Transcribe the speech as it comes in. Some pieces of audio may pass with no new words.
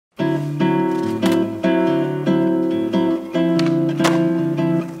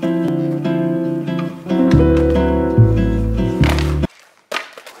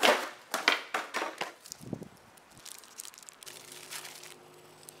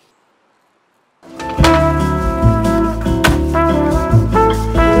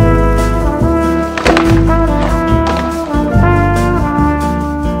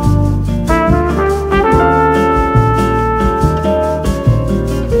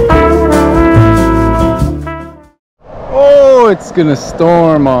it's gonna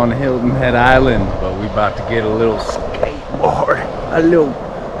storm on Hilton Head Island, but we about to get a little skateboard, a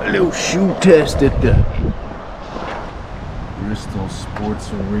little shoe test at the Bristol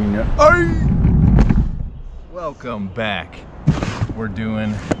Sports Arena. Aye! Welcome back. We're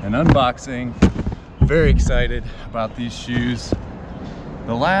doing an unboxing. Very excited about these shoes.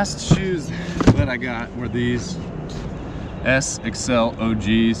 The last shoes that I got were these ACCEL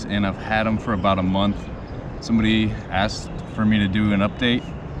OGs, and I've had them for about a month. Somebody asked for me to do an update.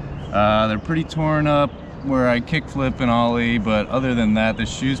 They're pretty torn up where I kickflip and ollie, but other than that, the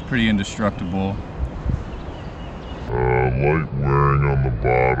shoe's pretty indestructible. Light wearing on the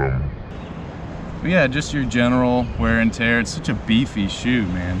bottom. But yeah, just your general wear and tear. It's such a beefy shoe,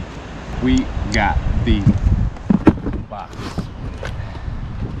 man. We got the box.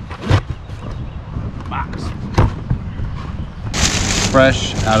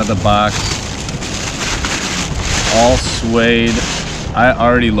 Fresh out of the box, all suede. I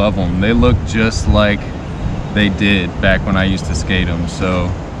already love them. They look just like they did back when I used to skate them.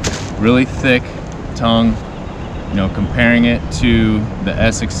 So really thick tongue, you know, comparing it to the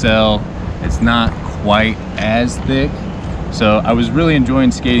ACCEL, it's not quite as thick. So I was really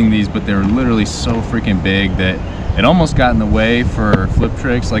enjoying skating these, but they were literally so freaking big that it almost got in the way for flip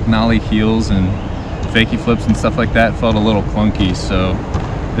tricks like nollie heels and fakie flips and stuff like that. Felt a little clunky. So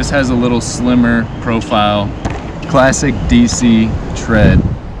this has a little slimmer profile, classic DC tread.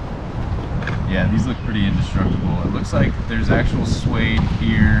 Yeah, these look pretty indestructible. It looks like there's actual suede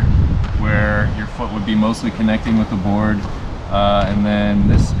here where your foot would be mostly connecting with the board, and then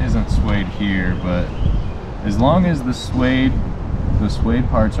this isn't suede here, but as long as the suede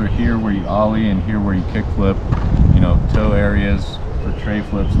parts are here where you ollie and here where you kick flip, you know, toe areas for tray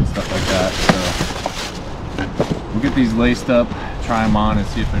flips and stuff like that. So we'll get these laced up, try them on, and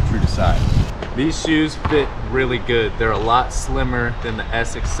see if they're true to size. These shoes fit really good. They're a lot slimmer than the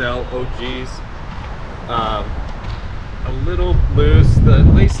ACCEL OGs. A little loose. The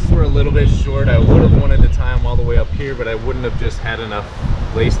laces were a little bit short. I would have wanted to tie them all the way up here, but I wouldn't have just had enough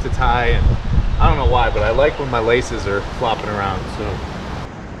lace to tie. And I don't know why, but I like when my laces are flopping around. So.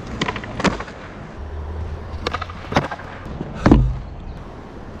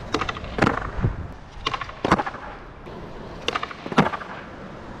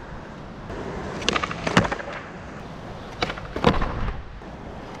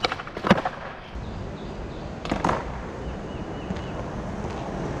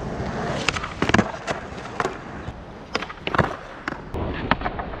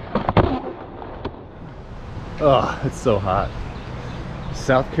 Oh, it's so hot.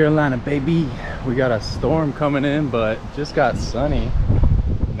 South Carolina, baby. We got a storm coming in, but just got sunny.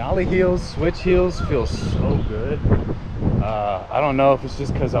 Nollie heels, switch heels feel so good. I don't know if it's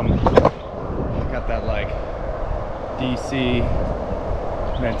just because I got that like DC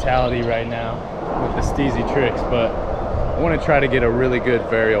mentality right now with the steezy tricks, but I want to try to get a really good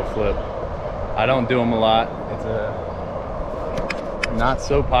varial flip. I don't do them a lot. It's a not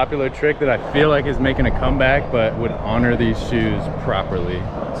so popular trick that I feel like is making a comeback, but would honor these shoes properly.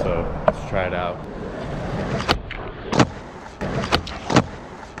 So let's try it out.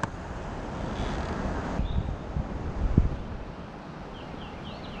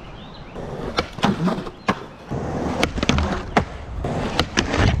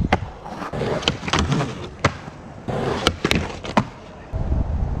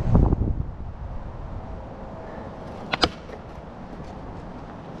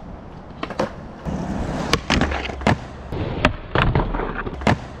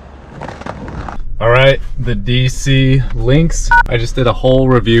 Alright, the DC Lynx. I just did a whole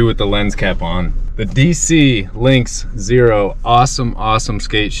review with the lens cap on. The DC Lynx Zero, awesome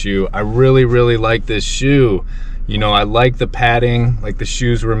skate shoe. I really like this shoe. You know, I like the padding, like the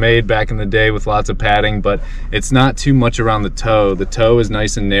shoes were made back in the day with lots of padding, but it's not too much around the toe. The toe is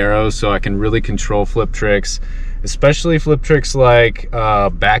nice and narrow, so I can really control flip tricks, especially flip tricks like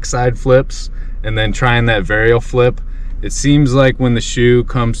backside flips, and then trying that varial flip. It seems like when the shoe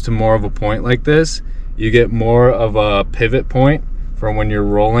comes to more of a point like this, you get more of a pivot point from when you're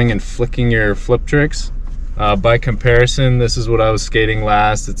rolling and flicking your flip tricks. By comparison, this is what I was skating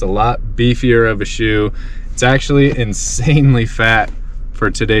last. It's a lot beefier of a shoe. It's actually insanely fat for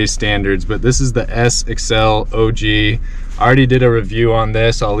today's standards, but this is the ACCEL OG. I already did a review on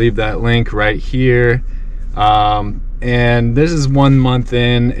this. I'll leave that link right here. And this is 1 month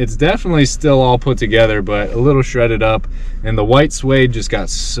in. It's definitely still all put together, but a little shredded up, and the white suede just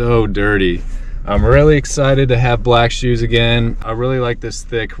got so dirty. I'm really excited to have black shoes again. I really like this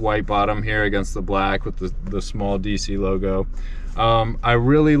thick white bottom here against the black with the small DC logo. I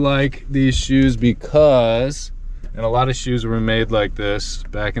really like these shoes because And a lot of shoes were made like this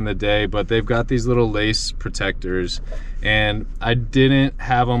back in the day, but they've got these little lace protectors. And I didn't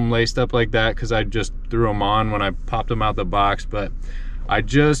have them laced up like that because I just threw them on when I popped them out the box, but I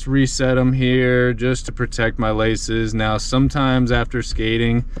just reset them here just to protect my laces. Now, sometimes after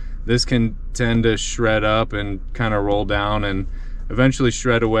skating, this can tend to shred up and kind of roll down and eventually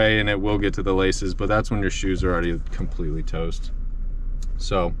shred away, and it will get to the laces, but that's when your shoes are already completely toast.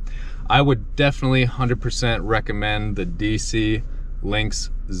 So I would definitely 100% recommend the DC Lynx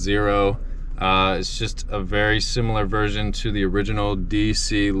Zero. It's just a very similar version to the original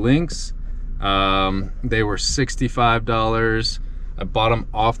DC Lynx. They were $65. I bought them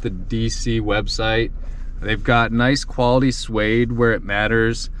off the DC website. They've got nice quality suede where it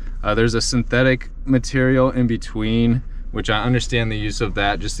matters. There's a synthetic material in between, which I understand the use of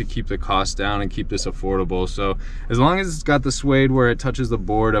that just to keep the cost down and keep this affordable. So as long as it's got the suede where it touches the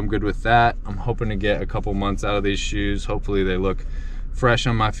board, I'm good with that. I'm hoping to get a couple months out of these shoes. Hopefully they look fresh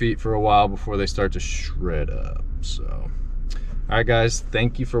on my feet for a while before they start to shred up. So, all right guys,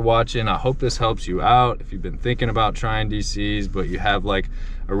 thank you for watching. I hope this helps you out. If you've been thinking about trying DCs, but you have like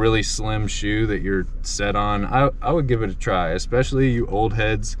a really slim shoe that you're set on, I would give it a try, especially you old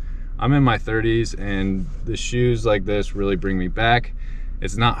heads. I'm in my 30s and the shoes like this really bring me back.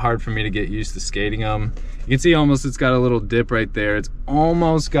 It's not hard for me to get used to skating them. You can see almost it's got a little dip right there. It's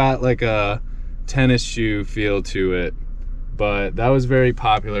almost got like a tennis shoe feel to it, but that was very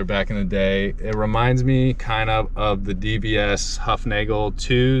popular back in the day. It reminds me kind of the DVS Hufnagel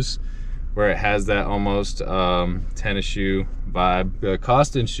 2s, where it has that almost tennis shoe vibe. The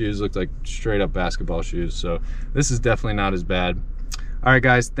Costin shoes look like straight up basketball shoes, so this is definitely not as bad. All right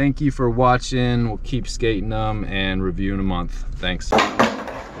guys, thank you for watching. We'll keep skating them and review in a month. Thanks.